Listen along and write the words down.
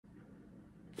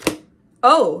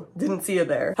Oh, didn't see you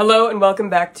there. Hello and welcome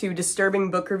back to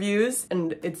Disturbing Book Reviews,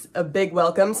 and it's a big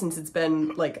welcome since it's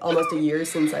been like almost a year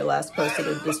since I last posted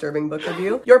a disturbing book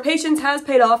review. Your patience has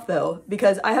paid off though,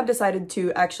 because I have decided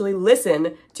to actually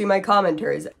listen to my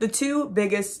commenters. The two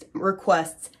biggest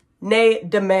requests, nay,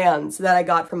 demands that I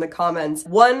got from the comments.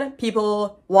 One,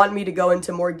 people want me to go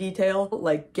into more detail,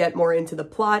 like get more into the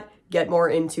plot, get more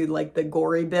into like the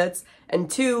gory bits, and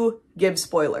two, give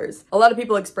spoilers. A lot of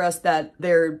people expressed that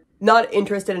they're not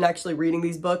interested in actually reading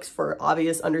these books for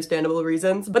obvious, understandable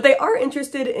reasons, but they are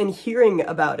interested in hearing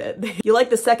about it. You like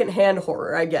the secondhand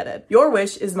horror, I get it. Your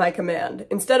wish is my command.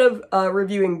 Instead of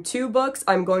reviewing 2 books,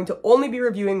 I'm going to only be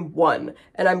reviewing 1,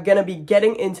 and I'm gonna be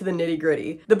getting into the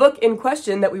nitty-gritty. The book in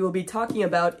question that we will be talking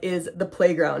about is The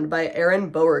Playground by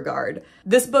Erin Beauregard.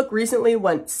 This book recently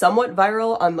went somewhat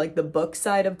viral on like the book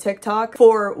side of TikTok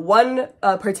for one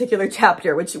particular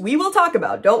chapter, which we will talk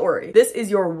about, don't worry. This is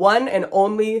your one and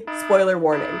only spoiler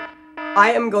warning.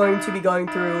 I am going to be going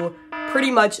through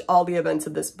pretty much all the events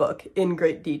of this book in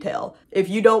great detail. If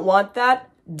you don't want that,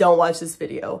 don't watch this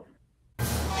video.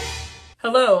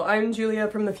 Hello, I'm Julia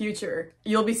from the future.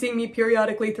 You'll be seeing me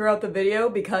periodically throughout the video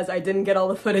because I didn't get all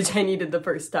the footage I needed the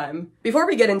first time. Before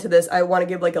we get into this, I want to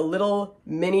give like a little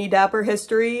mini dapper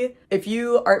history. If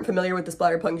you aren't familiar with the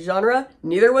splatterpunk genre,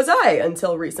 neither was I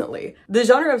until recently. The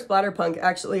genre of splatterpunk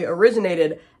actually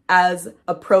originated as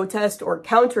a protest or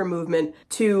counter movement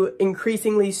to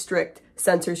increasingly strict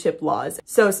censorship laws.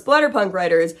 So splatterpunk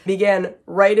writers began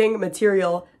writing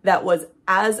material that was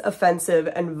as offensive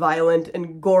and violent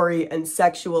and gory and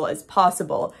sexual as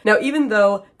possible. Now, even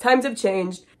though times have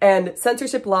changed and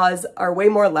censorship laws are way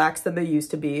more lax than they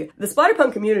used to be, the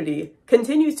splatterpunk community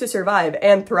continues to survive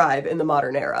and thrive in the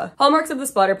modern era. Hallmarks of the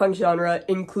splatterpunk genre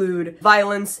include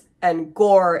violence and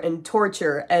gore and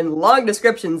torture and long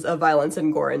descriptions of violence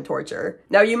and gore and torture.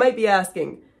 Now, you might be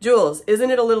asking, Jules, isn't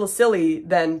it a little silly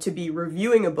then to be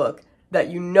reviewing a book that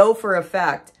you know for a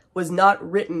fact was not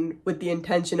written with the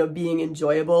intention of being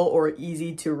enjoyable or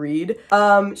easy to read?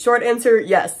 Short answer,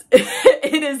 yes.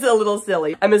 It is a little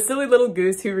silly. I'm a silly little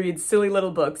goose who reads silly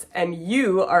little books, and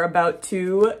you are about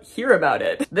to hear about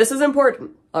it. This is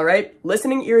important, all right?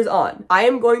 Listening ears on. I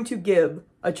am going to give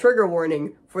a trigger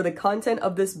warning for the content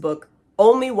of this book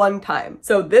only one time.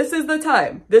 So this is the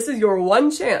time. This is your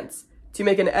one chance to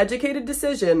make an educated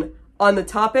decision on the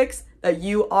topics that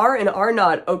you are and are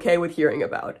not okay with hearing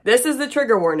about. This is the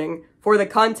trigger warning for the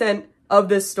content of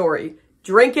this story.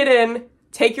 Drink it in,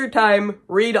 take your time,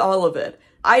 read all of it.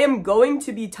 I am going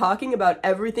to be talking about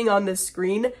everything on this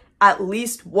screen at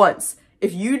least once.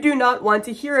 If you do not want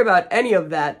to hear about any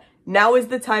of that, now is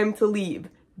the time to leave.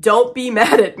 Don't be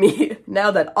mad at me. Now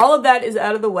that all of that is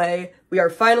out of the way, we are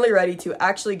finally ready to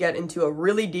actually get into a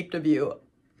really deep review.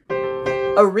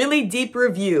 A really deep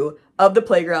review of The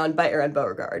Playground by Erin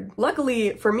Beauregard.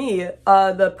 Luckily for me,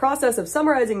 the process of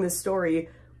summarizing this story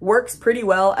works pretty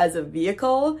well as a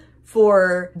vehicle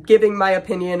for giving my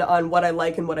opinion on what I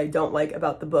like and what I don't like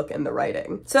about the book and the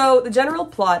writing. So the general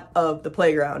plot of The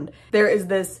Playground, there is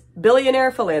this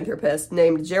billionaire philanthropist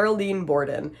named Geraldine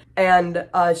Borden, and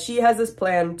she has this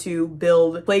plan to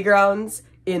build playgrounds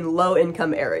in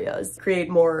low-income areas. Create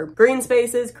more green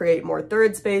spaces, create more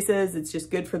third spaces. It's just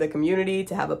good for the community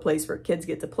to have a place where kids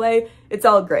get to play. It's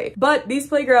all great. But these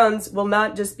playgrounds will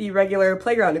not just be regular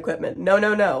playground equipment. No,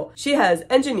 no, no. She has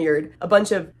engineered a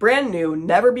bunch of brand new,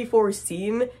 never before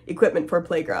seen equipment for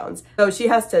playgrounds. So she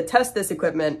has to test this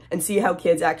equipment and see how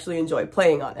kids actually enjoy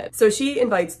playing on it. So she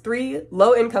invites 3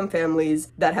 low-income families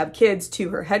that have kids to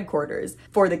her headquarters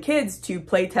for the kids to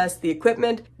play test the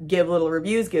equipment, give little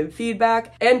reviews, give feedback,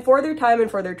 and for their time and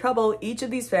for their trouble, each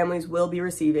of these families will be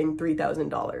receiving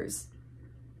 $3,000.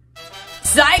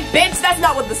 Psych, bitch! That's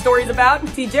not what the story's about!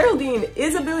 See, Geraldine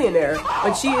is a billionaire,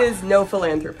 but she is no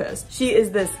philanthropist. She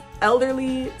is this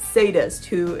elderly sadist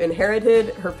who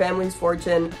inherited her family's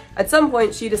fortune. At some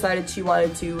point, she decided she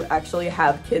wanted to actually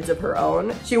have kids of her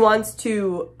own. She wants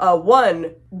to,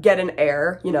 1, get an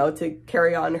heir, you know, to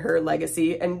carry on her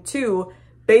legacy, and 2,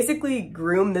 basically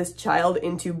groom this child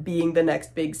into being the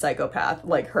next big psychopath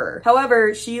like her.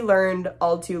 However, she learned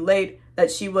all too late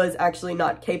that she was actually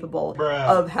not capable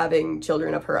of having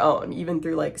children of her own, even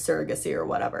through like surrogacy or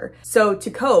whatever. So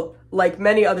to cope, like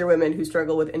many other women who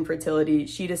struggle with infertility,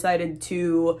 she decided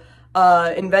to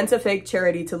invent a fake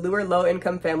charity to lure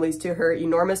low-income families to her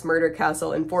enormous murder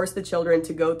castle and force the children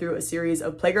to go through a series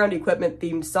of playground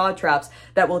equipment-themed saw traps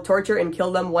that will torture and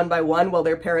kill them one by one while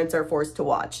their parents are forced to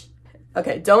watch.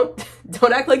 Okay, don't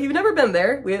act like you've never been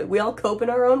there. We all cope in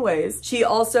our own ways. She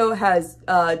also has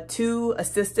 2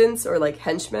 assistants or like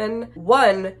henchmen.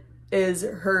 One is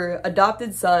her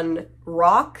adopted son,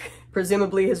 Rock,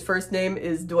 Presumably his first name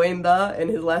is Dwayne and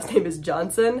his last name is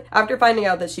Johnson. After finding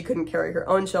out that she couldn't carry her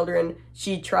own children,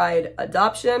 she tried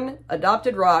adoption,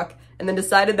 adopted Rock, and then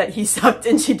decided that he sucked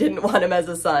and she didn't want him as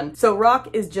a son. So Rock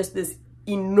is just this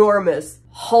enormous,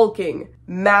 hulking,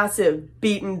 massive,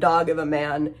 beaten dog of a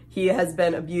man. He has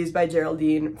been abused by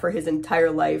Geraldine for his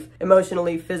entire life,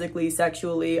 emotionally, physically,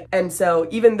 sexually. And so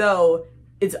even though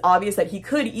it's obvious that he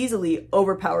could easily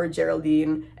overpower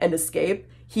Geraldine and escape,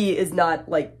 he is not,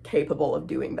 like, capable of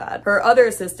doing that. Her other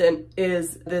assistant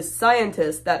is this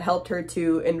scientist that helped her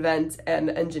to invent and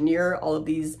engineer all of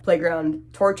these playground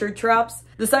torture traps.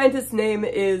 The scientist's name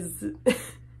is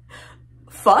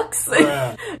Fuchs?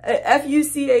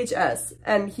 F-U-C-H-S.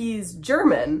 And he's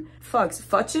German.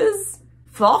 Futches?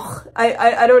 Foch?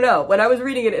 I don't know. When I was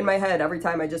reading it in my head, every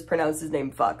time I just pronounced his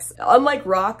name Fuchs. Unlike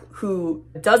Rock, who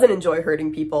doesn't enjoy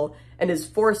hurting people and is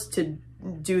forced to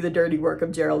do the dirty work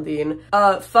of Geraldine,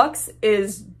 Fuchs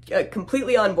is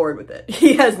completely on board with it.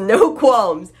 He has no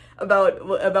qualms about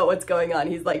what's going on.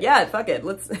 He's like, yeah, fuck it,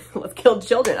 let's kill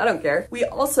children, I don't care. We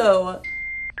also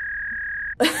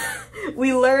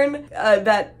we learn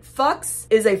that Fuchs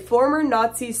is a former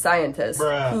Nazi scientist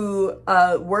who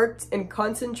worked in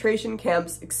concentration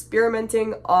camps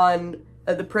experimenting on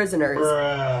the prisoners.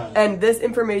 And this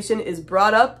information is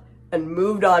brought up and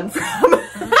moved on from.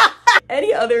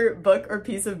 Any other book or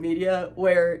piece of media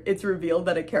where it's revealed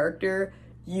that a character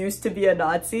used to be a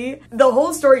Nazi, the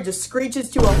whole story just screeches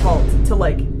to a halt to,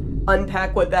 like,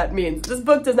 unpack what that means. This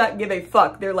book does not give a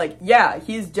fuck. They're like, yeah,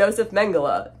 he's Joseph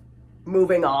Mengele.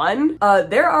 Moving on.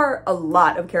 There are a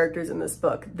lot of characters in this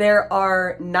book. There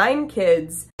are 9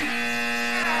 kids,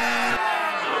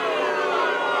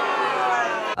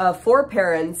 4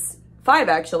 parents, 5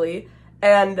 actually,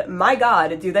 and my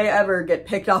god, do they ever get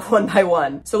picked off one by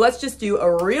one. So let's just do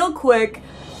a real quick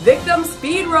victim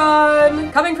speed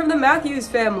run. Coming from the Matthews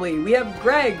family, we have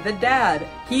Greg, the dad.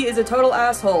 He is a total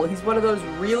asshole. He's one of those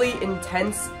really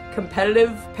intense,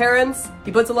 competitive parents.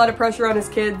 He puts a lot of pressure on his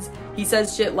kids. He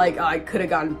says shit like, oh, I could have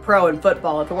gone pro in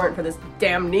football if it weren't for this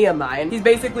damn knee of mine. He's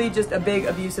basically just a big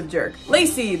abusive jerk.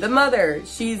 Lacey, the mother,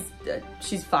 she's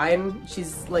fine.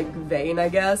 She's like vain, I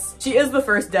guess. She is the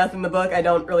first death in the book. I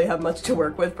don't really have much to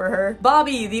work with for her.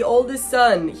 Bobby, the oldest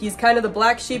son, he's kind of the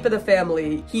black sheep of the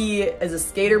family. He is a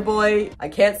skater boy. I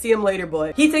can't see him later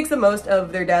boy. He takes the most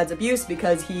of their dad's abuse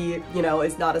because he, you know,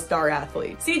 is not a star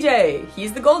athlete. CJ,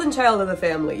 he's the golden child of the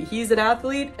family. He's an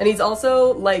athlete and he's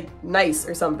also like nice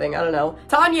or something. I don't know.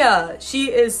 Tanya,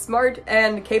 she is smart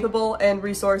and capable and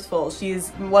resourceful. She's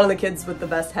one of the kids with the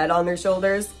best head on their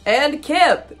shoulders. And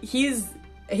Kip, he's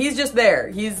just there.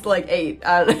 He's like 8.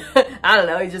 I don't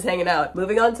know, he's just hanging out.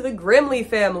 Moving on to the Grimley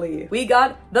family. We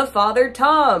got the father,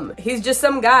 Tom. He's just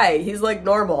some guy. He's like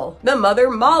normal. The mother,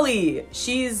 Molly.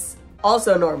 She's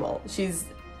also normal. She's,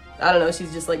 I don't know,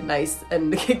 she's just like nice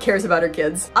and cares about her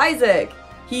kids. Isaac.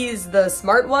 He's the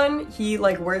smart one. He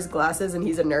like wears glasses and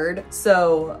he's a nerd.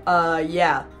 So,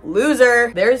 yeah,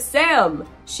 loser. There's Sam.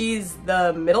 She's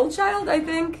the middle child, I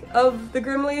think, of the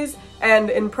Grimleys. And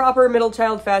in proper middle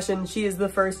child fashion, she is the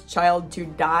first child to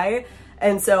die.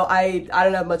 And so I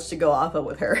don't have much to go off of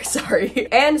with her, sorry.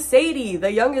 And Sadie,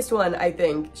 the youngest one, I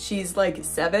think. She's like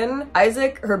 7.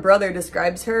 Isaac, her brother,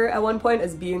 describes her at one point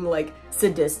as being like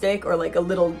sadistic or like a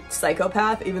little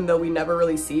psychopath, even though we never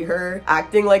really see her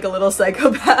acting like a little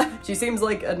psychopath. She seems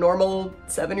like a normal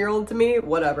 7-year-old to me,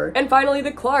 whatever. And finally,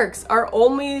 the Clarks, our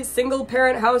only single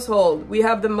parent household. We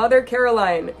have the mother,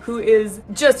 Caroline, who is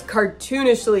just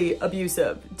cartoonishly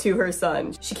abusive to her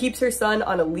son. She keeps her son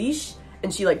on a leash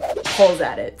and she like pulls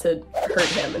at it to hurt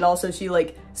him. And also she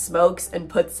like smokes and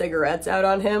puts cigarettes out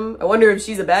on him. I wonder if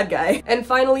she's a bad guy. And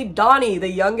finally, Donnie, the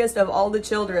youngest of all the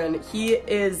children. He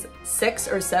is 6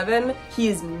 or 7. He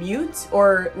is mute,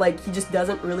 or like he just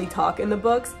doesn't really talk in the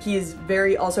books. He is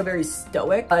also very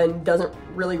stoic and doesn't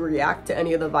really react to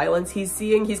any of the violence he's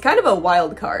seeing. He's kind of a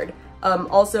wild card.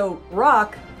 Also,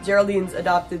 Rock, Geraldine's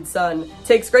adopted son,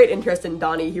 takes great interest in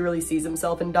Donnie. He really sees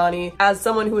himself in Donnie as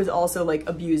someone who is also like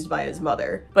abused by his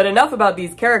mother. But enough about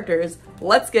these characters,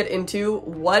 let's get into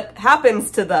what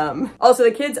happens to them. Also,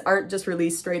 the kids aren't just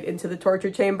released straight into the torture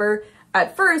chamber.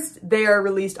 At first, they are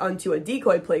released onto a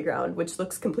decoy playground, which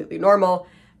looks completely normal.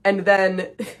 And then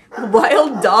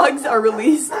wild dogs are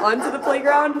released onto the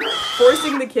playground,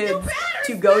 forcing the kids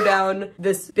to go down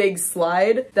this big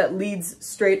slide that leads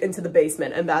straight into the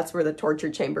basement, and that's where the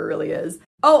torture chamber really is.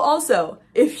 Oh, also,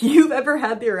 if you've ever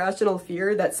had the irrational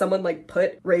fear that someone like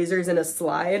put razors in a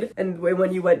slide and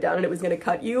when you went down and it was gonna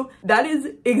cut you, that is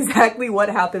exactly what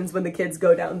happens when the kids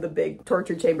go down the big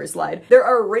torture chamber slide. There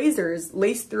are razors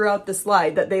laced throughout the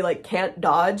slide that they like can't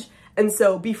dodge, And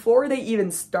so before they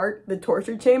even start the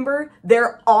torture chamber,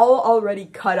 they're all already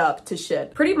cut up to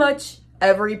shit. Pretty much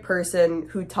every person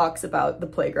who talks about the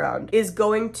playground is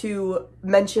going to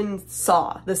mention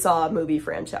Saw, the Saw movie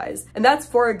franchise. And that's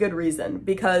for a good reason,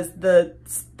 because the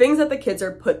things that the kids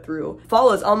are put through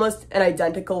follows almost an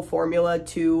identical formula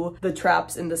to the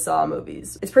traps in the Saw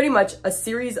movies. It's pretty much a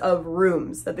series of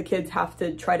rooms that the kids have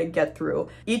to try to get through.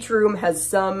 Each room has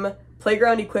some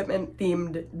playground equipment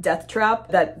themed death trap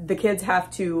that the kids have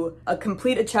to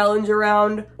complete a challenge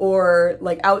around, or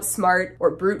like outsmart or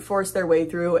brute force their way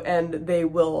through, and they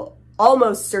will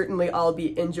almost certainly all be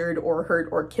injured or hurt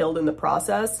or killed in the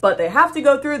process. But they have to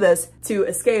go through this to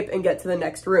escape and get to the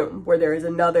next room where there is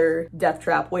another death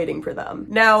trap waiting for them.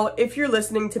 Now, if you're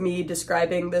listening to me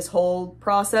describing this whole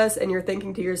process and you're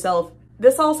thinking to yourself,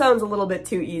 this all sounds a little bit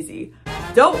too easy,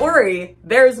 don't worry,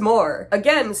 there's more.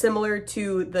 Again, similar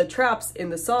to the traps in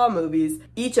the Saw movies,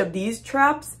 each of these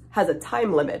traps has a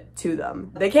time limit to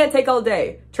them. They can't take all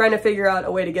day trying to figure out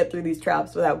a way to get through these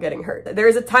traps without getting hurt. There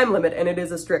is a time limit, and it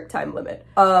is a strict time limit.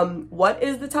 What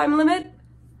is the time limit?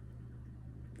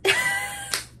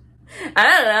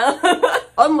 I don't know.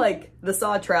 Unlike the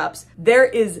Saw traps, there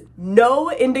is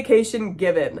no indication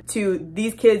given to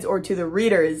these kids or to the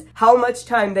readers how much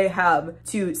time they have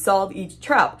to solve each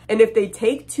trap. And if they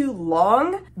take too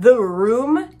long, the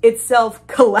room itself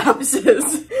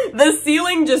collapses. The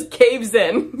ceiling just caves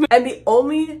in. And the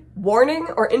only warning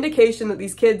or indication that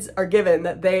these kids are given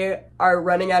that they are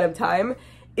running out of time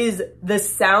is the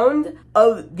sound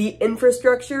of the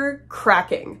infrastructure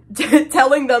cracking,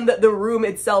 telling them that the room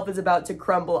itself is about to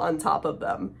crumble on top of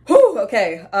them. Whew,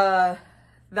 okay,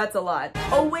 that's a lot.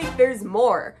 Oh wait, there's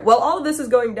more. While all of this is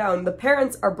going down, the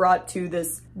parents are brought to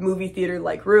this movie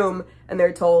theater-like room, and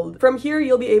they're told, from here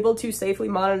you'll be able to safely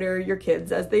monitor your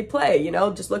kids as they play, you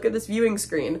know, just look at this viewing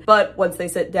screen. But once they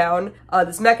sit down,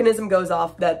 this mechanism goes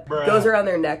off that goes around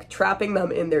their neck, trapping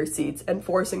them in their seats and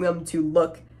forcing them to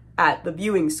look at the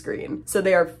viewing screen. So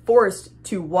they are forced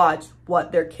to watch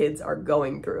what their kids are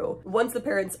going through. Once the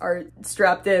parents are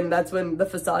strapped in, that's when the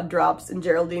facade drops and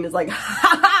Geraldine is like, ha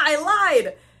ha, I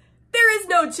lied! There is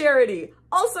no charity!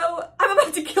 Also, I'm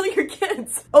about to kill your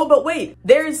kids! Oh, but wait,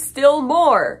 there's still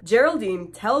more!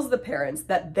 Geraldine tells the parents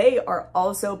that they are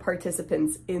also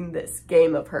participants in this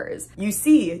game of hers. You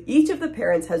see, each of the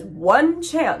parents has one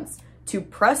chance to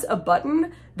press a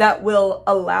button that will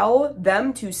allow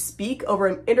them to speak over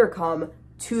an intercom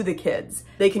to the kids.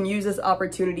 They can use this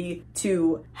opportunity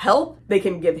to help. They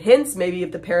can give hints, maybe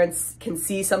if the parents can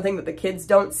see something that the kids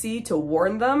don't see, to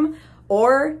warn them,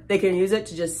 or they can use it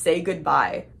to just say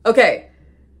goodbye. Okay,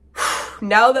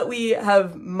 now that we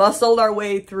have muscled our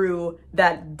way through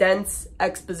that dense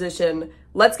exposition,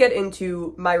 let's get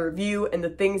into my review and the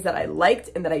things that I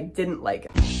liked and that I didn't like.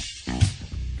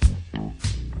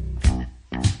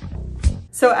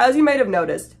 So as you might have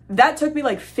noticed, that took me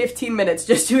like 15 minutes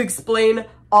just to explain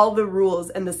all the rules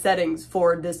and the settings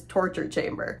for this torture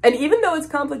chamber. And even though it's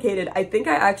complicated, I think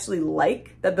I actually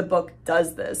like that the book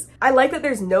does this. I like that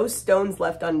there's no stones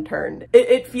left unturned.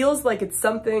 It feels like it's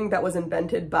something that was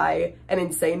invented by an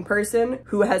insane person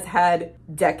who has had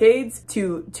decades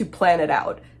to plan it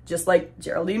out, just like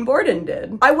Geraldine Borden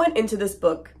did. I went into this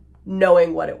book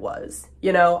knowing what it was.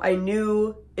 You know, I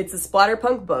knew it's a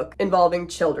splatterpunk book involving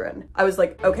children. I was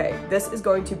like, okay, this is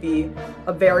going to be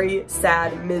a very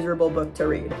sad, miserable book to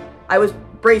read. I was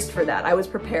braced for that. I was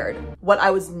prepared. What I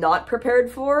was not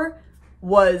prepared for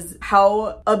was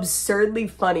how absurdly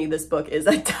funny this book is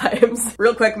at times.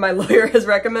 Real quick, my lawyer has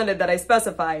recommended that I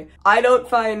specify, I don't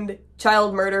find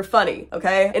child murder funny,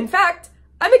 okay? In fact,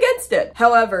 I'm against it.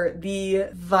 However, the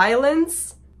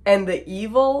violence and the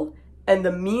evil and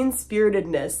the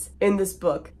mean-spiritedness in this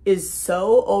book is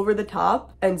so over the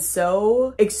top and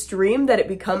so extreme that it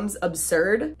becomes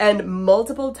absurd. And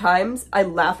multiple times I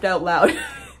laughed out loud.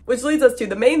 Which leads us to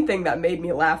the main thing that made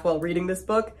me laugh while reading this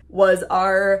book was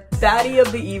our baddie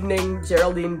of the evening,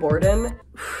 Geraldine Borden.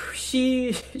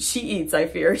 She eats, I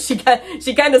fear. She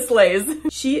kind of slays.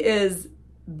 She is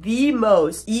the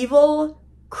most evil,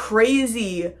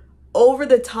 crazy,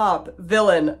 over-the-top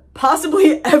villain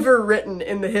possibly ever written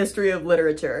in the history of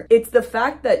literature. It's the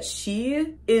fact that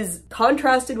she is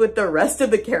contrasted with the rest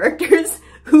of the characters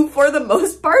who, for the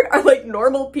most part, are like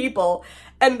normal people.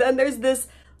 And then there's this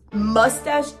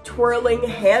mustache-twirling,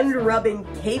 hand-rubbing,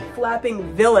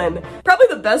 cape-flapping villain. Probably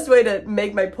the best way to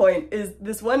make my point is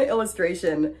this one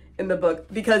illustration in the book,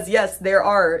 because yes, there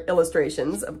are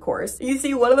illustrations, of course. You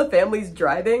see one of the families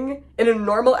driving in a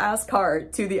normal-ass car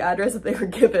to the address that they were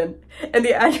given, and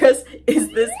the address is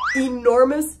this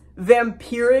enormous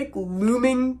vampiric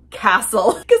looming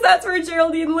castle, because that's where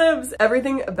Geraldine lives.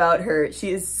 Everything about her,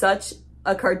 she is such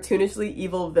a cartoonishly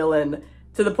evil villain,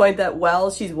 to the point that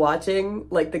while she's watching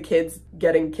like the kids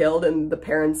getting killed and the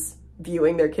parents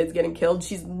viewing their kids getting killed,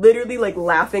 she's literally like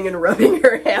laughing and rubbing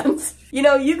her hands. You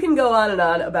know, you can go on and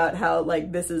on about how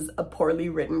like this is a poorly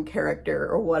written character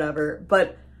or whatever,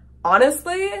 but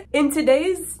honestly, in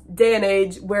today's day and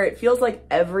age where it feels like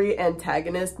every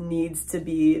antagonist needs to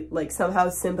be like somehow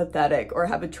sympathetic or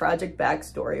have a tragic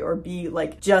backstory or be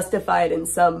like justified in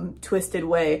some twisted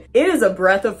way, it is a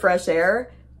breath of fresh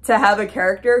air to have a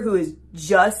character who is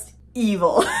just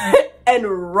evil and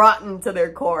rotten to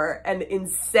their core and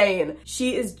insane.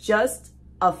 She is just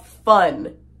a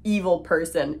fun, evil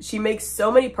person. She makes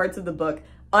so many parts of the book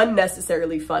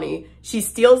unnecessarily funny. She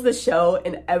steals the show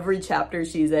in every chapter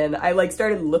she's in. I like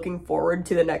started looking forward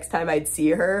to the next time I'd see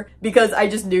her because I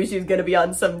just knew she was gonna be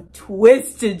on some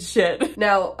twisted shit.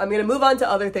 Now, I'm gonna move on to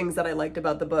other things that I liked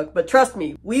about the book, but trust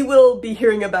me, we will be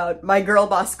hearing about my girl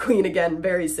boss queen again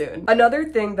very soon. Another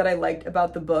thing that I liked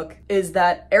about the book is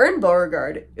that Erin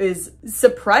Beauregard is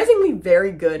surprisingly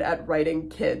very good at writing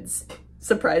kids.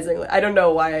 Surprisingly. I don't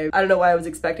know why I was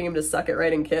expecting him to suck at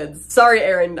writing kids. Sorry,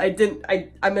 Aaron,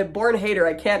 I'm a born hater,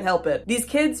 I can't help it. These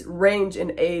kids range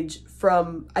in age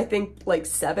from, I think, like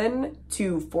 7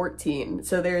 to 14.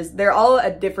 So they're all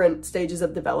at different stages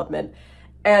of development,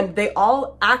 and they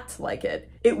all act like it.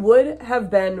 It would have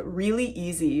been really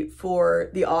easy for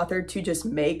the author to just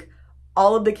make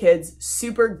all of the kids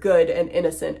super good and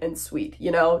innocent and sweet,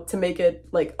 you know, to make it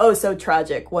like, oh, so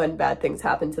tragic when bad things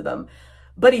happen to them.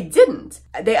 But he didn't.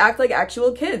 They act like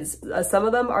actual kids. Some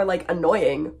of them are like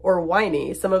annoying or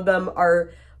whiny. Some of them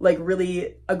are like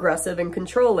really aggressive and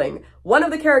controlling. One of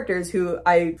the characters who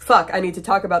I need to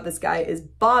talk about this guy is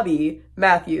Bobby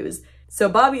Matthews. So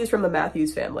Bobby is from the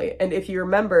Matthews family. And if you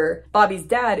remember, Bobby's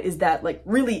dad is that like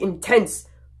really intense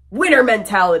winner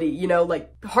mentality, you know,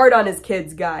 like hard on his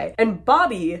kids guy. And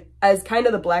Bobby, as kind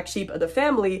of the black sheep of the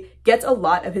family, gets a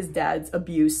lot of his dad's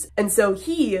abuse. And so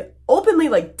he openly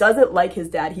like doesn't like his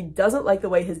dad. He doesn't like the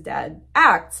way his dad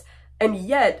acts. And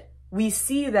yet we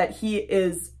see that he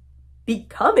is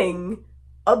becoming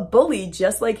a bully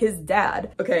just like his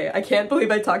dad. Okay, I can't believe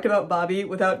I talked about Bobby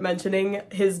without mentioning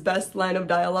his best line of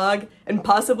dialogue, and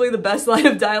possibly the best line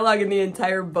of dialogue in the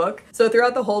entire book. So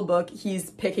throughout the whole book, he's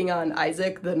picking on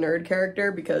Isaac, the nerd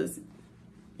character, because,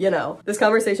 you know, this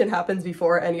conversation happens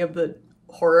before any of the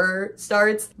horror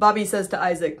starts. Bobby says to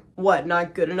Isaac, what,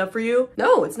 not good enough for you?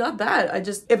 No, it's not bad.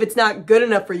 If it's not good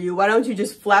enough for you, why don't you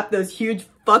just flap those huge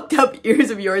fucked up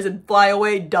ears of yours and fly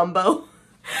away, Dumbo?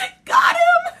 Got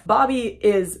him! Bobby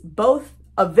is both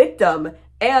a victim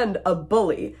and a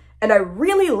bully, and I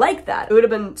really like that. It would have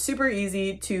been super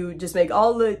easy to just make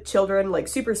all the children like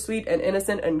super sweet and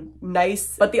innocent and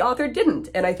nice, but the author didn't,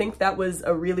 and I think that was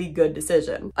a really good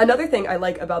decision. Another thing I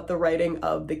like about the writing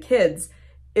of the kids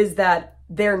is that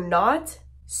they're not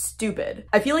stupid.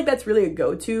 I feel like that's really a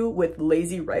go-to with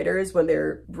lazy writers when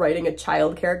they're writing a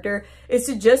child character, is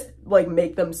to just like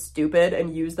make them stupid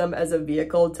and use them as a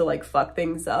vehicle to like fuck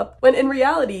things up. When in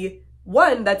reality,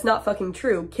 one, that's not fucking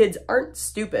true. Kids aren't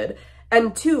stupid.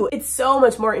 And two, it's so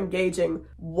much more engaging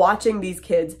watching these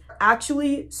kids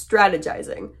actually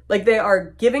strategizing. Like they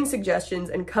are giving suggestions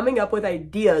and coming up with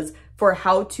ideas for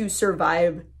how to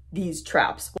survive these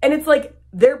traps. And it's like,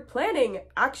 their planning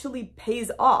actually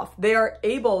pays off. They are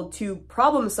able to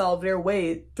problem solve their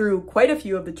way through quite a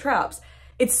few of the traps.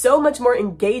 It's so much more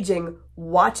engaging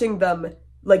watching them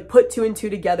like put 2 and 2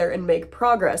 together and make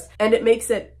progress. And it makes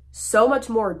it so much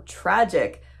more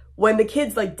tragic when the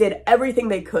kids like did everything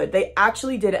they could. They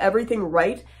actually did everything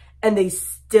right and they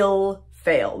still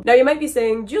failed. Now you might be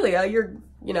saying, Julia, you're,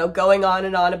 you know, going on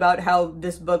and on about how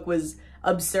this book was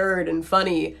absurd and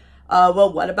funny.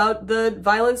 Well, what about the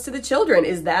violence to the children?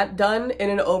 Is that done in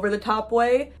an over-the-top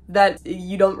way that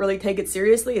you don't really take it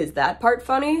seriously? Is that part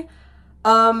funny?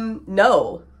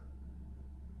 No.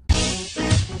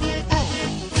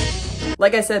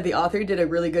 Like I said, the author did a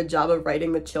really good job of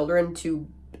writing the children to,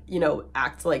 you know,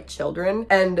 act like children,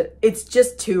 and it's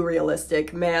just too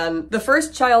realistic, man. The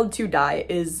first child to die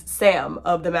is Sam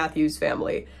of the Matthews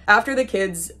family. After the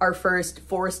kids are first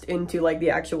forced into like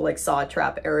the actual like saw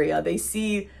trap area, they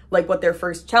see like what their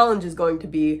first challenge is going to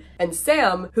be. And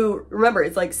Sam, who, remember,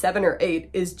 it's like 7 or 8,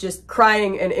 is just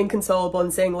crying and inconsolable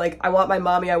and saying like, I want my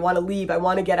mommy, I want to leave, I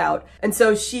want to get out. And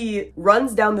so she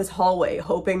runs down this hallway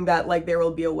hoping that like there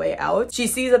will be a way out. She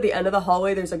sees at the end of the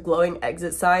hallway there's a glowing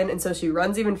exit sign, and so she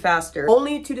runs even faster,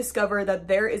 only to discover that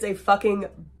there is a fucking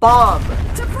bomb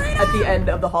at the end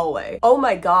of the hallway. Oh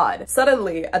my god.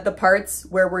 Suddenly, at the parts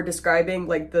where we're describing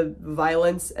like the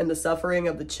violence and the suffering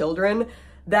of the children,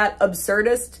 that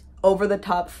absurdist,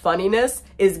 over-the-top funniness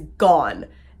is gone.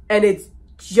 And it's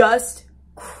just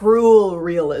cruel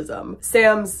realism.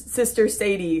 Sam's sister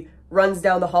Sadie runs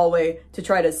down the hallway to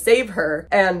try to save her,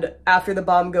 and after the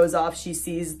bomb goes off, she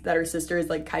sees that her sister is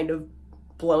like kind of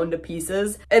blown to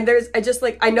pieces. And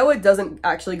I know it doesn't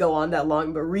actually go on that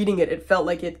long, but reading it, it felt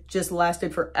like it just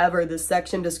lasted forever. This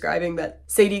section describing that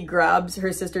Sadie grabs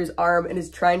her sister's arm and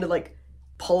is trying to like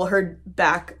pull her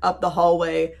back up the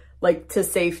hallway, like to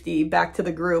safety, back to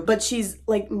the group. But she's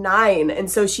like 9, and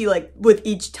so she like, with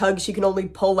each tug, she can only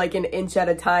pull like an inch at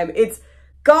a time. It's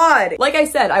God. Like I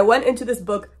said, I went into this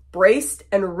book braced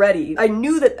and ready. I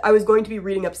knew that I was going to be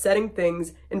reading upsetting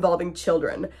things involving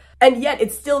children, and yet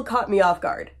it still caught me off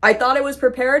guard. I thought I was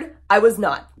prepared. I was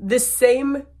not. This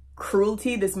same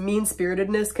cruelty, this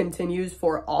mean-spiritedness continues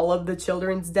for all of the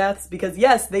children's deaths, because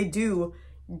yes, they do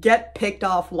get picked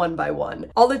off one by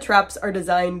one. All the traps are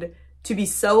designed to be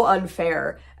so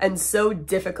unfair and so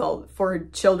difficult for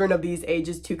children of these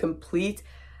ages to complete.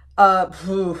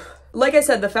 Like I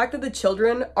said, the fact that the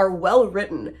children are well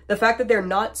written, the fact that they're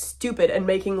not stupid and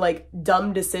making like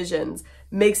dumb decisions,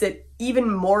 makes it even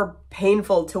more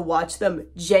painful to watch them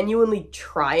genuinely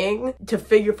trying to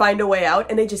find a way out,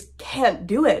 and they just can't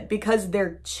do it because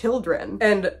they're children.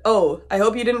 And oh, I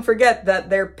hope you didn't forget that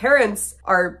their parents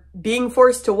are being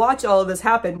forced to watch all of this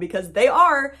happen, because they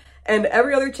are. And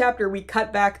every other chapter we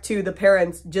cut back to the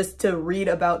parents just to read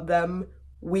about them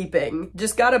weeping.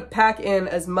 Just gotta pack in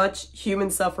as much human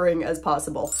suffering as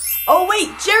possible. Oh wait,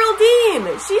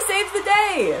 Geraldine! She saves the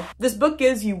day! This book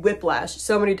gives you whiplash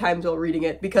so many times while reading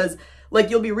it, because like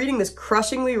you'll be reading this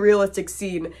crushingly realistic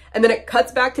scene, and then it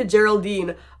cuts back to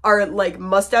Geraldine, our like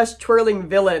mustache twirling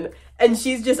villain, and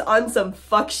she's just on some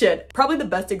fuck shit. Probably the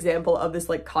best example of this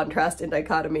like contrast and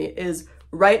dichotomy is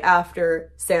right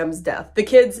after Sam's death. The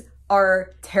kids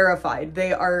are terrified.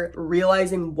 They are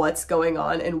realizing what's going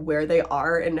on and where they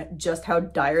are and just how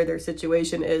dire their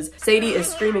situation is. Sadie is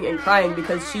screaming and crying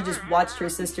because she just watched her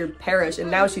sister perish,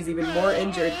 and now she's even more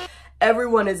injured.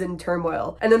 Everyone is in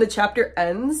turmoil. And then the chapter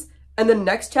ends and the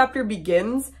next chapter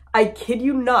begins, I kid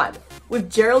you not,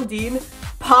 with Geraldine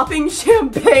popping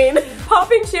champagne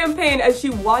as she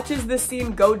watches this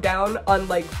scene go down on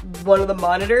like one of the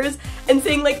monitors and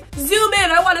saying like, zoom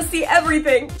in, I want to see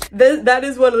everything. That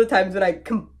is one of the times when I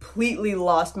completely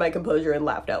lost my composure and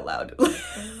laughed out loud.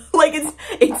 Like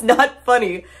it's not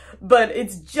funny, but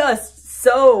it's just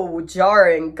so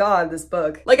jarring. God, this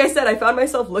book. Like I said, I found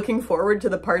myself looking forward to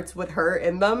the parts with her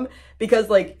in them, because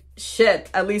like, shit,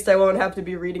 at least I won't have to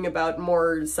be reading about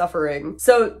more suffering.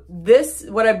 So this,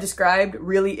 what I've described,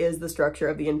 really is the structure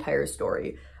of the entire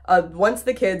story. Once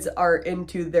the kids are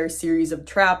into their series of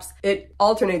traps, it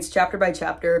alternates chapter by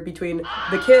chapter between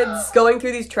the kids going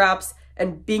through these traps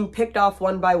and being picked off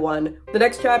one by one. The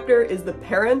next chapter is the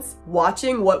parents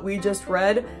watching what we just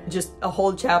read, just a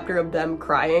whole chapter of them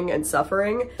crying and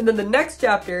suffering. And then the next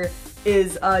chapter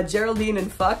is Geraldine and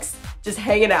Fucks just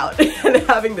hanging out and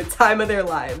having the time of their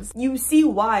lives. You see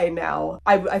why now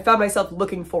I found myself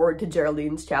looking forward to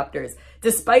Geraldine's chapters.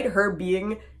 Despite her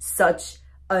being such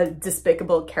a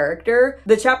despicable character,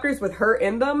 the chapters with her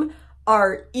in them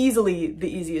are easily the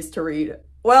easiest to read.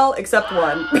 Well, except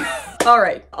one. All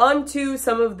right, on to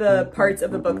some of the parts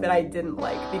of the book that I didn't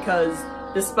like, because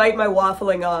despite my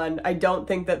waffling on, I don't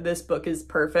think that this book is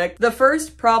perfect. The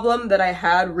first problem that I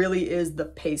had really is the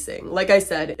pacing. Like I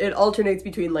said, it alternates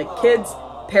between like kids,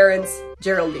 parents,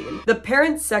 Geraldine. The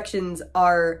parents sections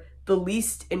are the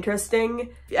least interesting.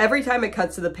 Every time it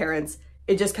cuts to the parents,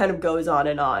 it just kind of goes on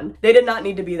and on. They did not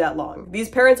need to be that long. These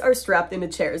parents are strapped into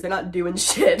chairs. They're not doing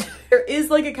shit. There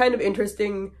is like a kind of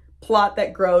interesting plot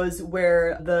that grows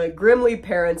where the Grimly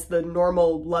parents, the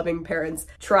normal loving parents,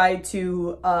 try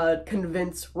to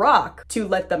convince Rock to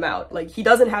let them out. Like, he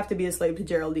doesn't have to be a slave to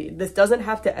Geraldine. This doesn't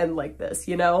have to end like this,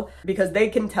 you know? Because they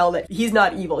can tell that he's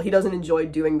not evil. He doesn't enjoy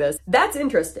doing this. That's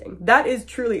interesting. That is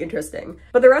truly interesting.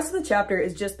 But the rest of the chapter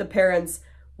is just the parents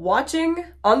watching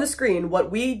on the screen what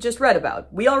we just read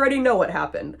about. We already know what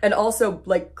happened. And also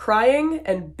like crying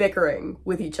and bickering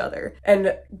with each other.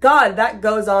 And God, that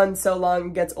goes on so long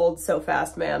and gets old so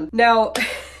fast, man. Now,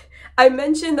 I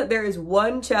mentioned that there is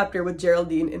one chapter with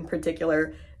Geraldine in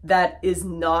particular that is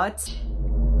not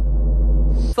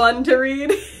Fun to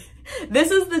read.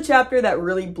 This is the chapter that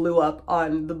really blew up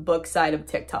on the book side of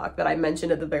TikTok that I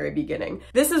mentioned at the very beginning.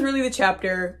 This is really the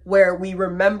chapter where we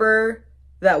remember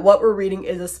that what we're reading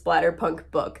is a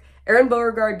splatterpunk book. Aaron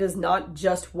Beauregard does not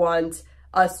just want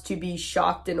us to be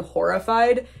shocked and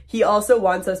horrified, he also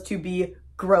wants us to be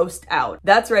grossed out.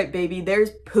 That's right, baby,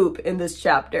 there's poop in this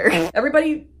chapter.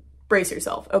 Everybody brace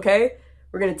yourself, okay?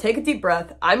 We're gonna take a deep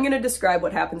breath. I'm gonna describe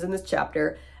what happens in this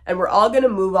chapter, and we're all gonna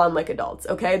move on like adults,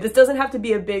 okay? This doesn't have to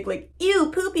be a big, like,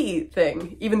 ew, poopy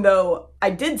thing, even though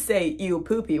I did say ew,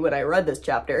 poopy when I read this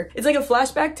chapter. It's like a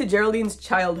flashback to Geraldine's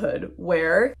childhood,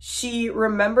 where she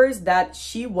remembers that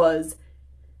she was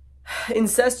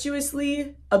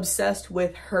incestuously obsessed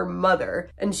with her mother,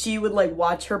 and she would like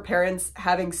watch her parents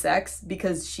having sex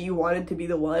because she wanted to be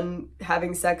the one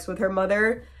having sex with her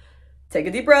mother. Take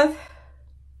a deep breath.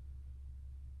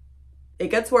 It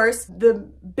gets worse. The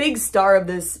big star of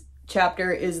this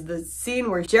chapter is the scene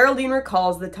where Geraldine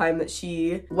recalls the time that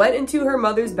she went into her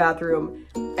mother's bathroom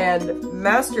and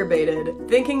masturbated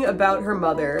thinking about her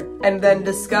mother, and then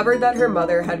discovered that her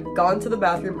mother had gone to the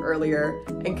bathroom earlier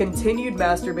and continued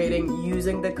masturbating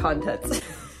using the contents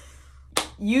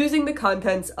using the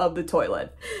contents of the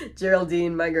toilet.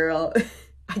 Geraldine, my girl,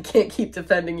 I can't keep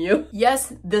defending you.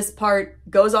 Yes, this part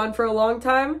goes on for a long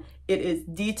time. It is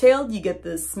detailed. You get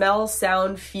the smell,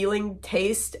 sound, feeling,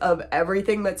 taste of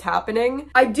everything that's happening.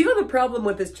 I do have a problem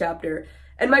with this chapter,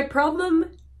 and my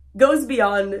problem goes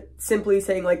beyond simply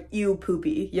saying like, ew,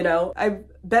 poopy, you know? I've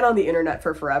been on the internet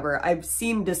for forever. I've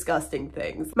seen disgusting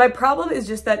things. My problem is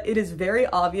just that it is very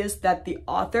obvious that the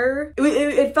author,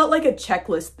 it felt like a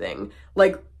checklist thing,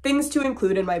 like things to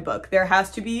include in my book. There has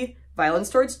to be violence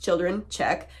towards children,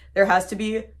 check. There has to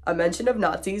be a mention of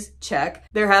Nazis, check.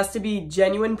 There has to be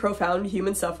genuine, profound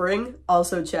human suffering,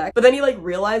 also check. But then he like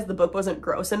realized the book wasn't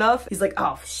gross enough. He's like,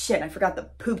 oh shit, I forgot the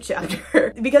poop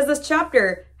chapter. Because this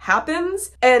chapter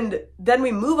happens and then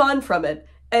we move on from it,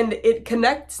 and it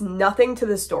connects nothing to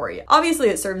the story. Obviously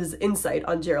it serves as insight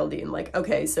on Geraldine, like,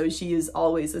 okay, so she is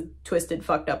always a twisted,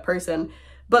 fucked up person.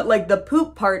 But like the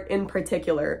poop part in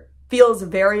particular feels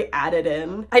very added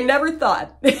in. I never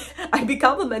thought I'd be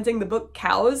complimenting the book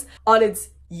Cows on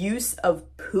its use of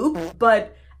poop,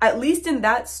 but at least in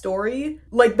that story,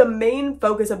 like the main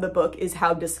focus of the book is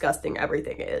how disgusting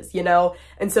everything is, you know?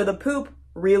 And so the poop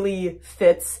really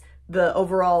fits the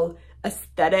overall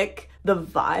aesthetic, the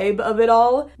vibe of it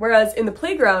all. Whereas in the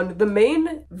playground, the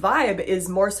main vibe is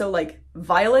more so like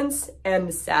violence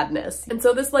and sadness. And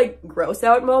so this like gross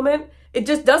out moment, it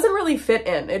just doesn't really fit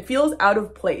in. It feels out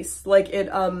of place, like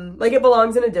it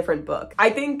belongs in a different book. I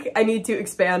think I need to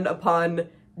expand upon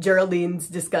Geraldine's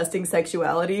disgusting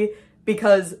sexuality,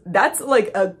 because that's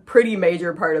like a pretty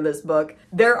major part of this book.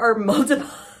 There are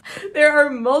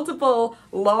multiple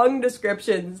long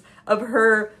descriptions of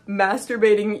her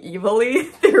masturbating evilly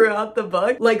throughout the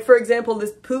book. Like, for example,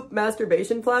 this poop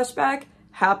masturbation flashback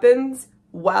happens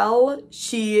while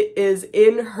she is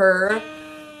in her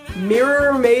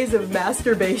mirror maze of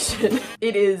masturbation.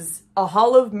 It is a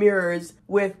hall of mirrors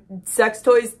with sex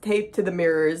toys taped to the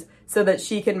mirrors so that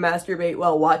she can masturbate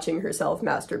while watching herself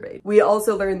masturbate. We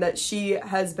also learn that she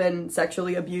has been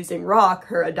sexually abusing Rock,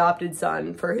 her adopted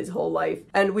son, for his whole life.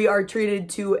 And we are treated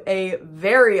to a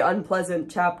very unpleasant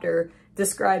chapter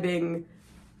describing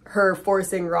her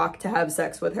forcing Rock to have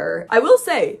sex with her. I will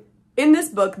say, in this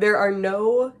book, there are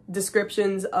no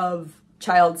descriptions of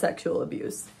child sexual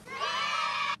abuse.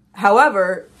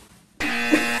 However,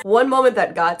 one moment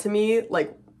that got to me,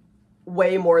 like,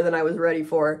 way more than I was ready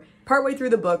for, partway through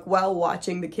the book, while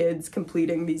watching the kids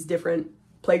completing these different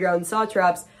playground saw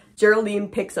traps, Geraldine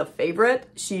picks a favorite.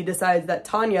 She decides that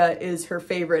Tanya is her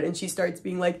favorite, and she starts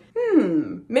being like,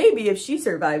 maybe if she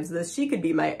survives this, she could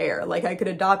be my heir. Like, I could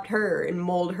adopt her and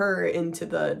mold her into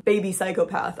the baby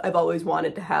psychopath I've always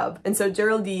wanted to have. And so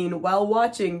Geraldine, while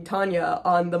watching Tanya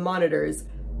on the monitors,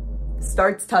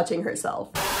 starts touching herself.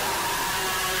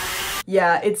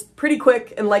 Yeah, it's pretty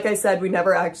quick, and like I said, we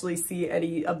never actually see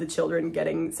any of the children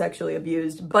getting sexually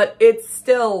abused, but it's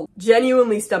still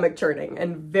genuinely stomach-churning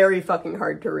and very fucking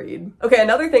hard to read. Okay,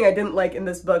 another thing I didn't like in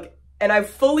this book, and I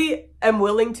fully am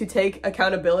willing to take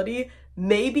accountability,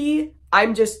 maybe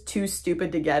I'm just too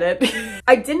stupid to get it.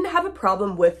 I didn't have a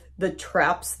problem with the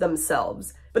traps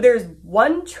themselves, but there's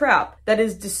one trap that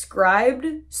is described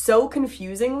so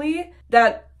confusingly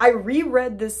that I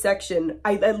reread this section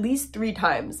at least 3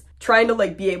 times, trying to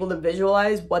like be able to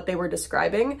visualize what they were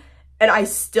describing, and I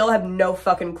still have no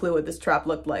fucking clue what this trap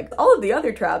looked like. All of the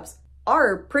other traps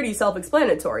are pretty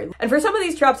self-explanatory. And for some of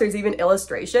these traps, there's even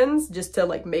illustrations just to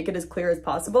like make it as clear as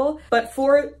possible. But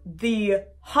for the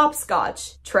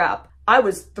hopscotch trap, I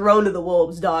was thrown to the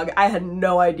wolves, dog. I had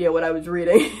no idea what I was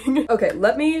reading. Okay,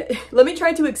 let me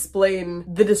try to explain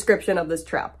the description of this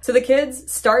trap. So the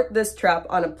kids start this trap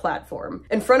on a platform.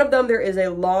 In front of them, there is a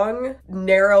long,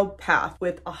 narrow path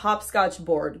with a hopscotch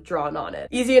board drawn on it.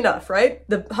 Easy enough, right?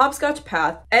 The hopscotch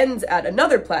path ends at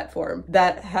another platform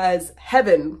that has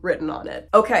heaven written on it.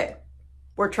 Okay.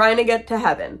 We're trying to get to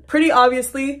heaven. Pretty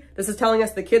obviously, this is telling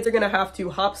us the kids are gonna have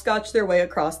to hopscotch their way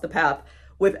across the path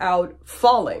without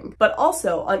falling. But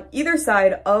also, on either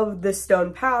side of this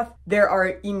stone path, there are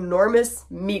enormous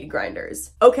meat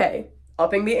grinders. Okay,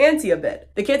 upping the ante a bit.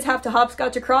 The kids have to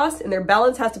hopscotch across, and their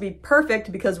balance has to be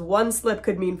perfect because one slip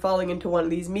could mean falling into one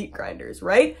of these meat grinders,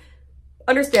 right?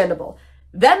 Understandable.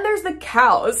 Then there's the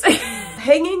cows.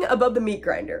 Hanging above the meat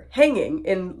grinder, hanging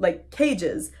in like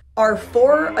cages, are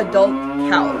 4 adult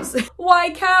cows.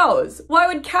 Why cows? Why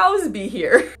would cows be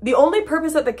here? The only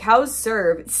purpose that the cows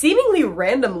serve, seemingly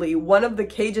randomly, one of the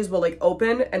cages will like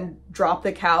open and drop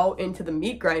the cow into the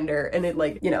meat grinder and it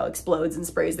like, you know, explodes and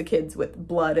sprays the kids with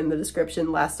blood, and the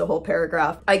description lasts a whole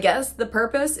paragraph. I guess the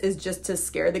purpose is just to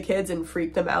scare the kids and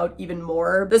freak them out even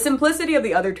more. The simplicity of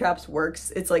the other traps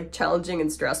works. It's like challenging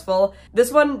and stressful.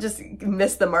 This one just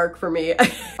missed the mark for me.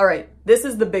 All right, this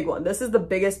is the big one. This is the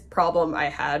biggest problem I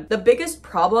had. The biggest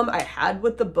problem I had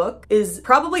with the book is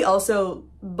probably also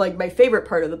like my favorite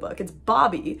part of the book. It's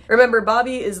Bobby. Remember,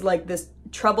 Bobby is like this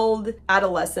troubled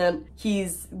adolescent.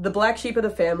 He's the black sheep of the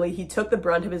family. He took the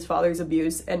brunt of his father's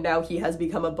abuse and now he has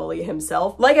become a bully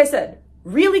himself. Like I said,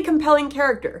 really compelling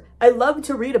character. I love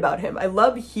to read about him. I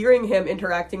love hearing him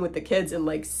interacting with the kids and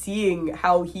like seeing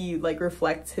how he like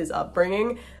reflects his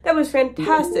upbringing. That was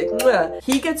fantastic. Mwah.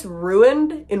 He gets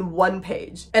ruined in 1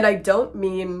 page. And I don't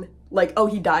mean like, oh,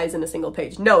 he dies in a single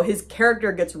page. No, his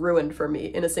character gets ruined for me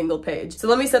in a single page. So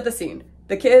let me set the scene.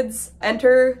 The kids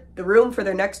enter the room for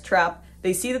their next trap.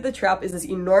 They see that the trap is this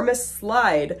enormous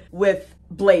slide with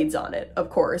blades on it, of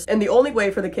course. And the only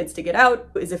way for the kids to get out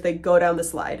is if they go down the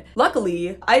slide.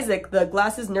 Luckily, Isaac, the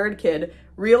glasses nerd kid,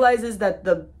 realizes that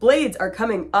the blades are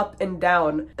coming up and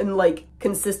down in like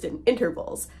consistent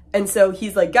intervals. And so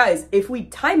he's like, guys, if we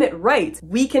time it right,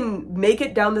 we can make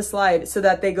it down the slide so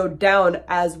that they go down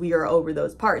as we are over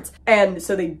those parts. And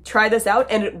so they try this out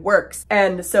and it works.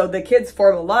 And so the kids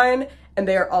form a line and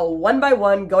they are all one by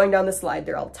one going down the slide.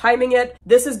 They're all timing it.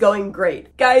 This is going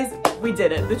great. Guys, we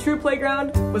did it. The true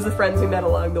playground was the friends we met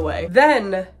along the way.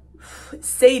 Then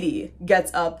Sadie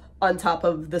gets up on top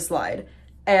of the slide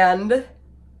and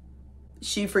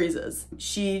she freezes.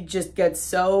 She just gets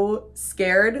so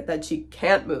scared that she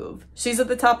can't move. She's at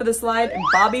the top of the slide and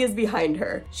Bobby is behind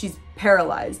her. She's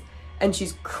paralyzed and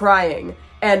she's crying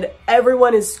and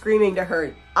everyone is screaming to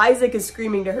her. Isaac is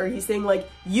screaming to her. He's saying like,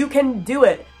 you can do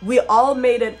it. We all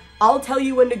made it. I'll tell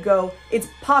you when to go. It's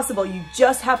possible. You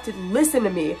just have to listen to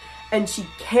me. And she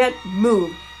can't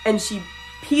move and she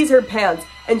pees her pants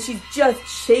and she's just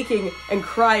shaking and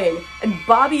crying, and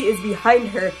Bobby is behind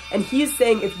her and he's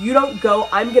saying, if you don't go,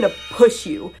 I'm gonna push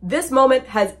you. This moment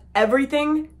has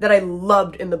everything that I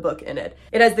loved in the book in it.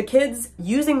 It has the kids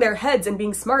using their heads and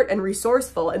being smart and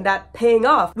resourceful and that paying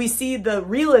off. We see the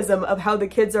realism of how the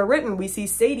kids are written. We see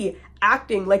Sadie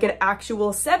acting like an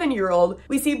actual 7-year-old.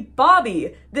 We see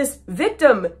Bobby, this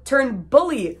victim turned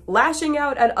bully, lashing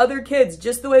out at other kids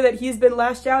just the way that he's been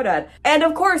lashed out at. And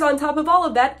of course, on top of all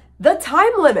of that, the time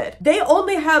limit. They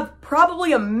only have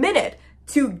probably a minute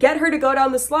to get her to go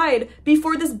down the slide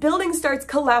before this building starts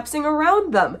collapsing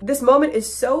around them. This moment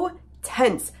is so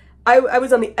tense. I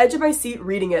was on the edge of my seat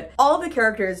reading it. All the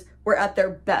characters were at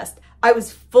their best. I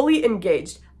was fully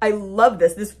engaged. I love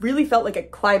this. This really felt like a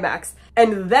climax.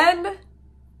 And then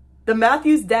the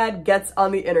Matthews dad gets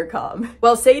on the intercom.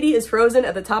 While Sadie is frozen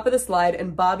at the top of the slide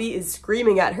and Bobby is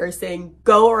screaming at her saying,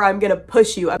 go or I'm gonna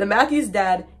push you. The Matthews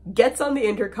dad gets on the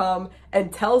intercom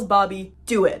and tells Bobby,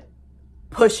 do it.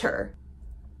 Push her.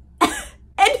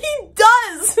 And he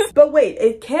does! But wait,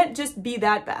 it can't just be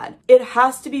that bad. It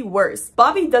has to be worse.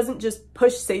 Bobby doesn't just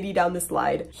push Sadie down the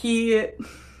slide. He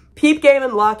peep game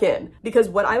and lock in, because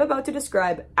what I'm about to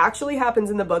describe actually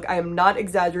happens in the book. I am not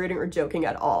exaggerating or joking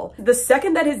at all. The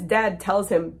second that his dad tells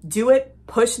him, do it,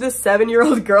 push this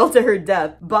 7-year-old girl to her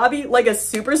death, Bobby, like a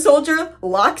super soldier,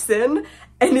 locks in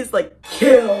and is like,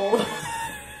 kill.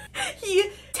 He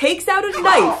takes out a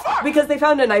knife, because they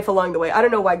found a knife along the way. I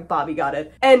don't know why Bobby got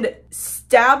it, and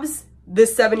stabs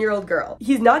this 7-year-old girl.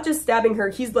 He's not just stabbing her,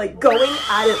 he's like going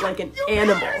at it like an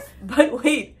animal. But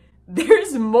wait,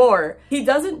 there's more. He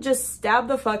doesn't just stab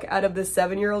the fuck out of this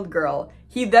 7-year-old girl.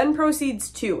 He then proceeds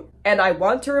to, and I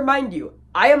want to remind you,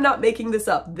 I am not making this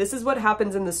up. This is what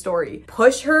happens in the story.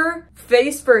 Push her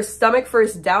face first, stomach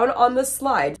first, down on the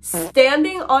slide,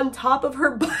 standing on top of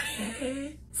her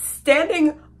body,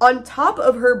 standing on top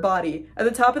of her body at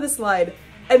the top of the slide.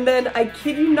 And then, I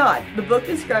kid you not, the book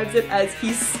describes it as he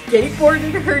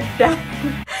skateboarded her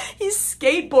down. He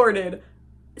skateboarded,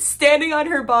 standing on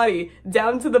her body,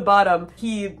 down to the bottom.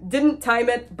 He didn't time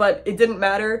it, but it didn't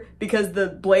matter because the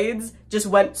blades just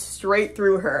went straight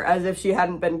through her as if she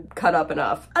hadn't been cut up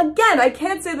enough. Again, I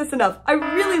can't say this enough. I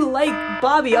really like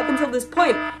Bobby up until this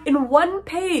point. In one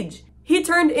page, he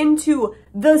turned into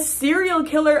the serial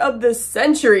killer of the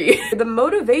century. The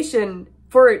motivation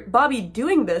for Bobby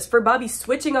doing this, for Bobby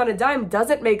switching on a dime,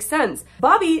 doesn't make sense.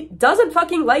 Bobby doesn't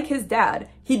fucking like his dad.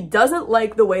 He doesn't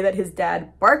like the way that his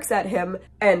dad barks at him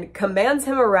and commands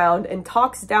him around and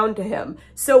talks down to him.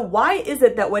 So why is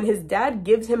it that when his dad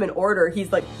gives him an order,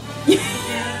 he's like,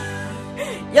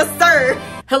 yes sir!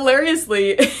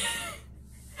 Hilariously,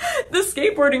 the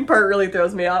skateboarding part really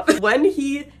throws me off. When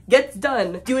he gets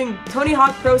done doing Tony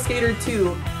Hawk Pro Skater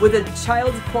 2 with a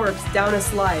child's corpse down a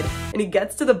slide, and he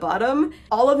gets to the bottom,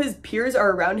 all of his peers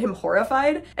are around him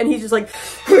horrified, and he's just like,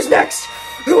 who's next?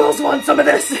 Who else wants some of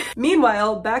this?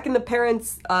 Meanwhile, back in the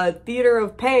parents' theater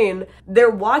of pain, they're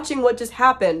watching what just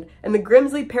happened, and the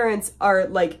Grimsley parents are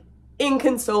like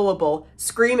inconsolable,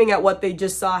 screaming at what they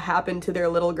just saw happen to their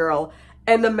little girl.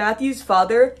 And the Matthews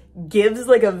father gives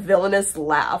like a villainous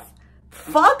laugh.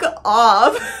 Fuck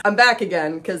off. I'm back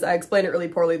again because I explained it really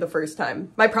poorly the first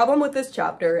time. My problem with this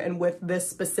chapter and with this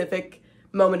specific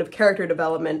moment of character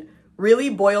development really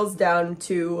boils down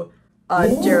to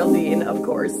Geraldine, of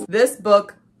course. This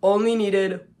book only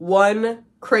needed one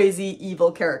crazy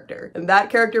evil character, and that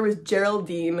character was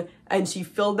Geraldine, and she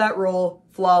filled that role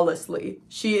flawlessly.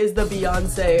 She is the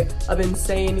Beyonce of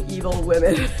insane evil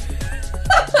women.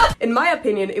 In my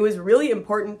opinion, it was really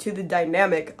important to the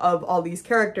dynamic of all these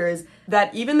characters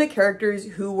that even the characters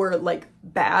who were like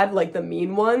bad, like the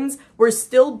mean ones, were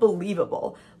still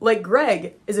believable. Like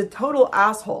Greg is a total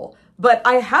asshole, but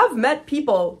I have met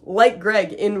people like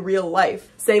Greg in real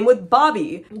life. Same with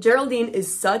Bobby. Geraldine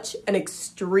is such an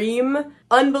extreme,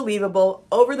 unbelievable,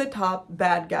 over-the-top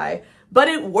bad guy. But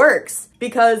it works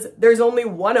because there's only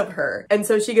one of her. And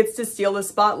so she gets to steal the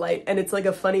spotlight, and it's like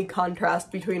a funny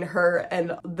contrast between her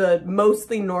and the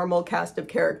mostly normal cast of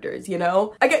characters, you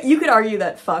know? You could argue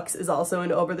that Fuchs is also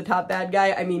an over-the-top bad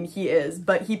guy. I mean, he is,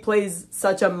 but he plays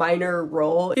such a minor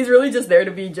role. He's really just there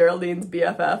to be Geraldine's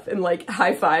BFF and like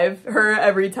high-five her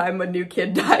every time a new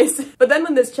kid dies. But then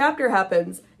when this chapter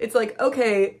happens, it's like,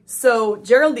 okay, so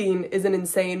Geraldine is an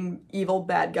insane, evil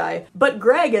bad guy, but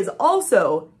Greg is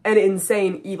also an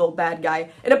insane, evil bad guy.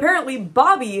 And apparently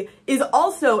Bobby is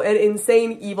also an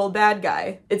insane, evil bad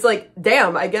guy. It's like,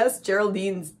 damn, I guess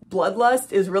Geraldine's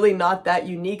bloodlust is really not that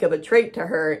unique of a trait to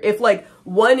her. If like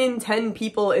 1 in 10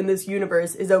 people in this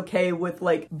universe is okay with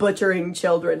like butchering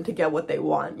children to get what they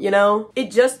want, you know? It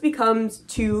just becomes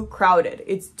too crowded.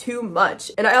 It's too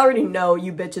much. And I already know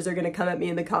you bitches are gonna come at me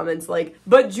in the comments like,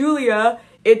 but Julia,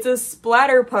 it's a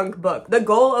splatterpunk book. The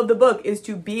goal of the book is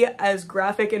to be as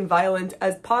graphic and violent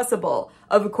as possible.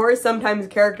 Of course, sometimes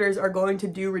characters are going to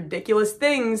do ridiculous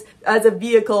things as a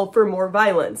vehicle for more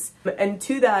violence. And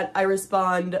to that, I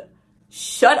respond,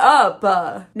 shut up.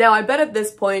 Now, I bet at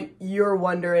this point you're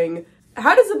wondering,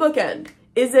 how does the book end?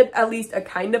 Is it at least a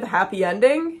kind of happy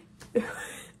ending?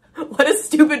 What a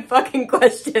stupid fucking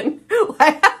question.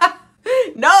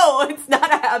 No, it's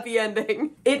not a happy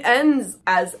ending. It ends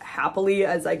as happily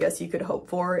as I guess you could hope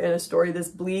for in a story this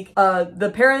bleak.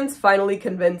 The parents finally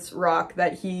convince Rock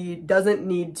that he doesn't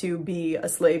need to be a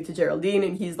slave to Geraldine,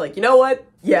 and he's like, you know what?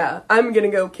 Yeah, I'm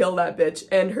gonna go kill that bitch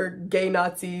and her gay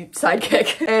Nazi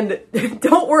sidekick. And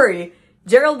don't worry,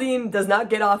 Geraldine does not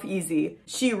get off easy.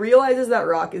 She realizes that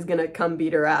Rock is gonna come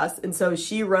beat her ass, and so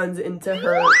she runs into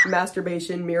her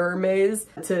masturbation mirror maze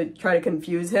to try to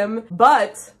confuse him.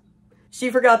 But she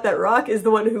forgot that Rock is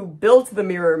the one who built the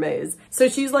mirror maze. So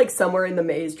she's like somewhere in the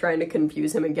maze trying to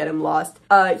confuse him and get him lost.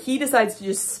 He decides to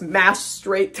just smash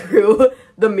straight through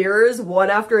the mirrors one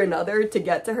after another to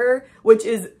get to her, which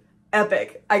is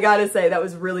epic. I gotta say, that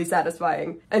was really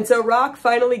satisfying. And so Rock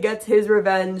finally gets his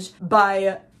revenge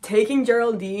by taking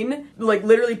Geraldine, like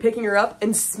literally picking her up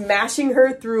and smashing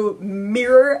her through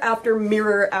mirror after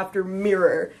mirror after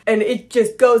mirror. And it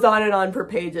just goes on and on for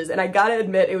pages. And I gotta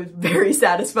admit, it was very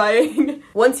satisfying.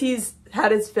 Once he's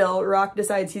had his fill, Rock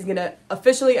decides he's gonna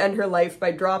officially end her life by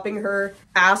dropping her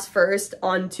ass first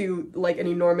onto like an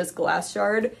enormous glass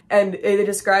shard. And they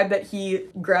describe that he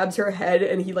grabs her head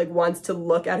and he like wants to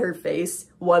look at her face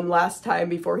one last time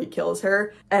before he kills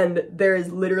her. And there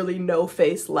is literally no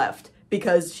face left,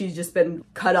 because she's just been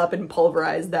cut up and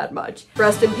pulverized that much.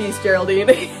 Rest in peace, Geraldine.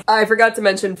 I forgot to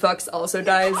mention Fuchs also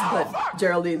dies, but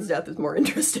Geraldine's death is more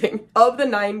interesting. Of the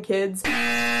 9 kids,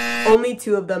 only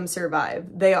 2 of them survive.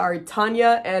 They are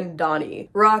Tanya and Donnie.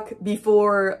 Rock,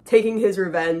 before taking his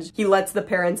revenge, he lets the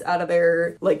parents out of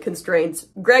their, like, constraints.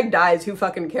 Greg dies, who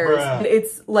fucking cares? And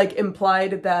it's, like,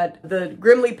 implied that the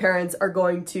Grimley parents are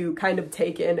going to kind of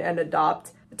take in and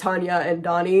adopt Tanya and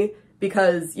Donnie,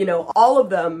 because, you know, all of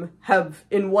them have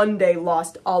in one day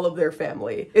lost all of their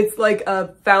family. It's like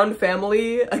a found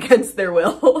family against their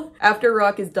will. After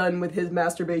Rock is done with his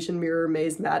masturbation mirror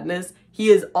maze madness, he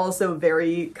is also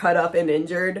very cut up and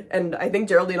injured, and I think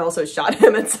Geraldine also shot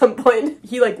him at some point.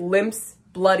 He like limps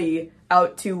bloody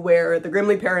out to where the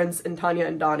Grimley parents and Tanya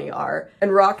and Donnie are,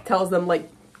 and Rock tells them, like,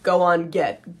 go on,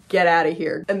 get out of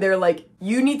here. And they're like,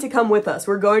 you need to come with us.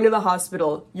 We're going to the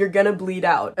hospital. You're gonna bleed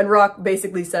out. And Rock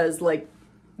basically says, like,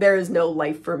 there is no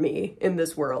life for me in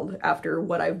this world after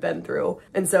what I've been through.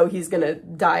 And so he's gonna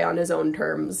die on his own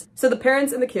terms. So the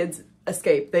parents and the kids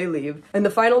escape, they leave. And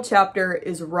the final chapter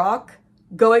is Rock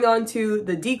going on to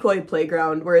the decoy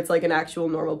playground, where it's like an actual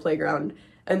normal playground,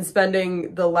 and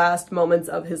spending the last moments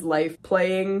of his life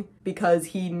playing, because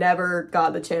he never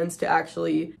got the chance to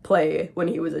actually play when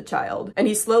he was a child. And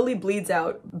he slowly bleeds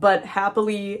out, but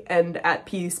happily and at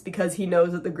peace, because he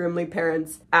knows that the Grimley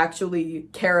parents actually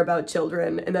care about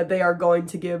children and that they are going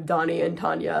to give Donnie and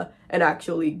Tanya an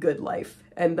actually good life.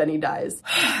 And then he dies.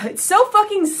 It's so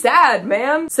fucking sad,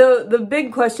 man. So the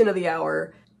big question of the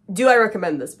hour, do I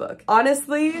recommend this book?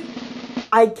 Honestly,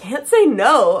 I can't say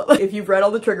no. If you've read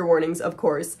all the trigger warnings, of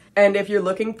course, and if you're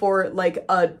looking for like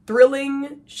a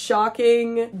thrilling,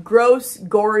 shocking, gross,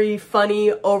 gory,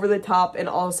 funny, over the top, and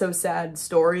also sad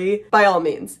story, by all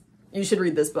means, you should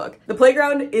read this book. The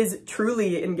Playground is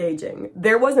truly engaging.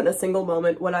 There wasn't a single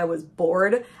moment when I was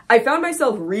bored. I found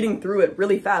myself reading through it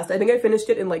really fast. I think I finished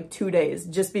it in like 2 days,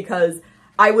 just because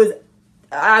I was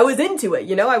into it,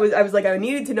 you know? I was like, I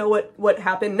needed to know what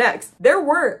happened next. There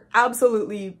were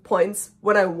absolutely points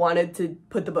when I wanted to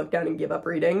put the book down and give up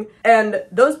reading. And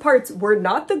those parts were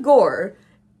not the gore.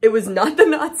 It was not the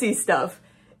Nazi stuff.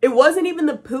 It wasn't even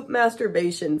the poop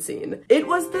masturbation scene. It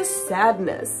was the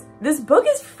sadness. This book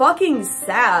is fucking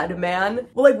sad, man.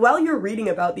 Well, like, while you're reading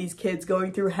about these kids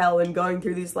going through hell and going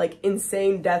through these like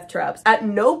insane death traps, at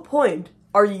no point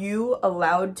are you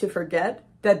allowed to forget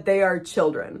that they are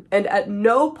children. And at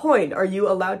no point are you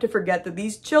allowed to forget that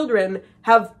these children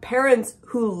have parents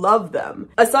who love them.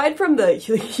 Aside from the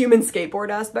human skateboard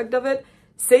aspect of it,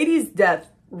 Sadie's death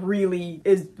really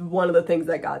is one of the things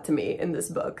that got to me in this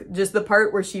book. Just the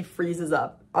part where she freezes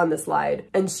up on the slide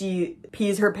and she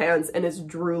pees her pants and is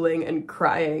drooling and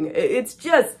crying. It's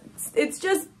just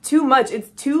too much.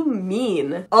 It's too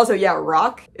mean. Also, yeah,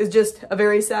 Rock is just a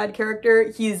very sad character.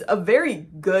 He's a very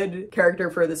good character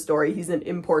for the story. He's an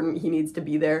important, he needs to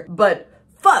be there. But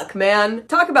fuck, man.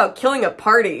 Talk about killing a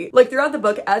party. Like, throughout the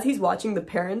book, as he's watching the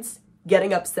parents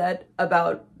getting upset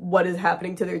about what is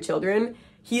happening to their children,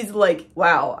 he's like,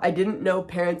 wow, I didn't know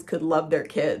parents could love their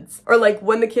kids. Or like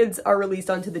when the kids are released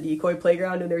onto the decoy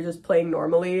playground and they're just playing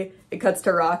normally, it cuts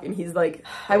to Rock and he's like,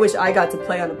 I wish I got to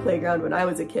play on a playground when I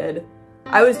was a kid.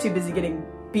 I was too busy getting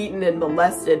beaten and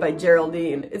molested by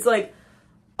Geraldine. It's like,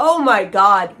 oh my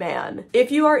God, man.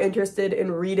 If you are interested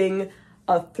in reading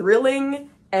a thrilling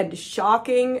and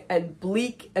shocking and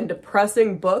bleak and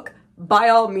depressing book, by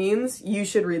all means, you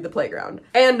should read The Playground.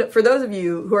 And for those of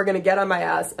you who are gonna get on my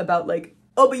ass about like,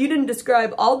 oh, but you didn't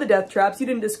describe all the death traps, you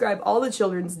didn't describe all the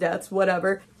children's deaths,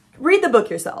 whatever. Read the book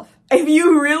yourself. If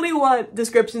you really want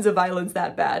descriptions of violence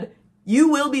that bad, you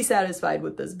will be satisfied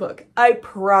with this book. I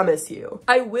promise you.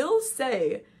 I will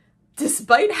say,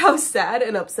 despite how sad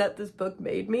and upset this book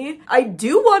made me, I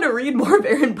do want to read more of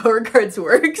Aaron Beauregard's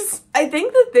works. I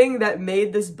think the thing that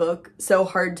made this book so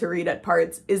hard to read at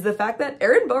parts is the fact that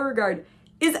Aaron Beauregard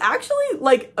is actually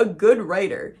like a good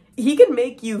writer. He can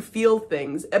make you feel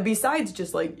things besides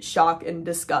just like shock and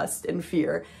disgust and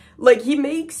fear. Like, he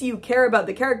makes you care about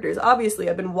the characters. Obviously,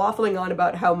 I've been waffling on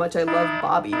about how much I love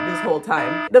Bobby this whole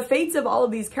time. The fates of all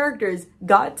of these characters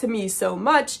got to me so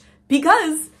much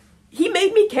because he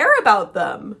made me care about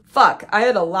them. Fuck, I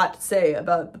had a lot to say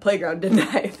about The Playground, didn't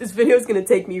I? This video is gonna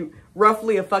take me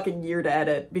roughly a fucking year to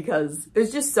edit because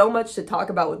there's just so much to talk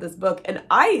about with this book and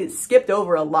I skipped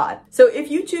over a lot. So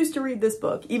if you choose to read this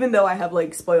book, even though I have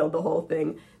like spoiled the whole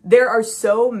thing, there are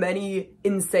so many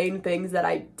insane things that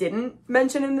I didn't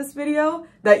mention in this video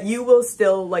that you will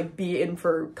still like be in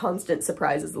for constant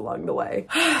surprises along the way.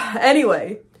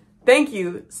 Anyway, thank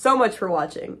you so much for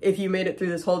watching. If you made it through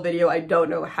this whole video, I don't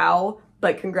know how,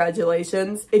 but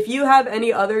congratulations. If you have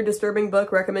any other disturbing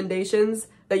book recommendations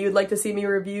that you'd like to see me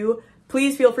review,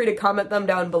 please feel free to comment them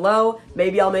down below.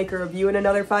 Maybe I'll make a review in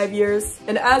another 5 years.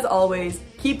 And as always,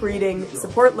 keep reading,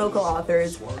 support local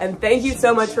authors, and thank you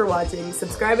so much for watching.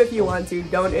 Subscribe if you want to,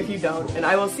 don't if you don't, and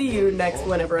I will see you next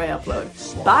whenever I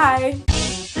upload. Bye!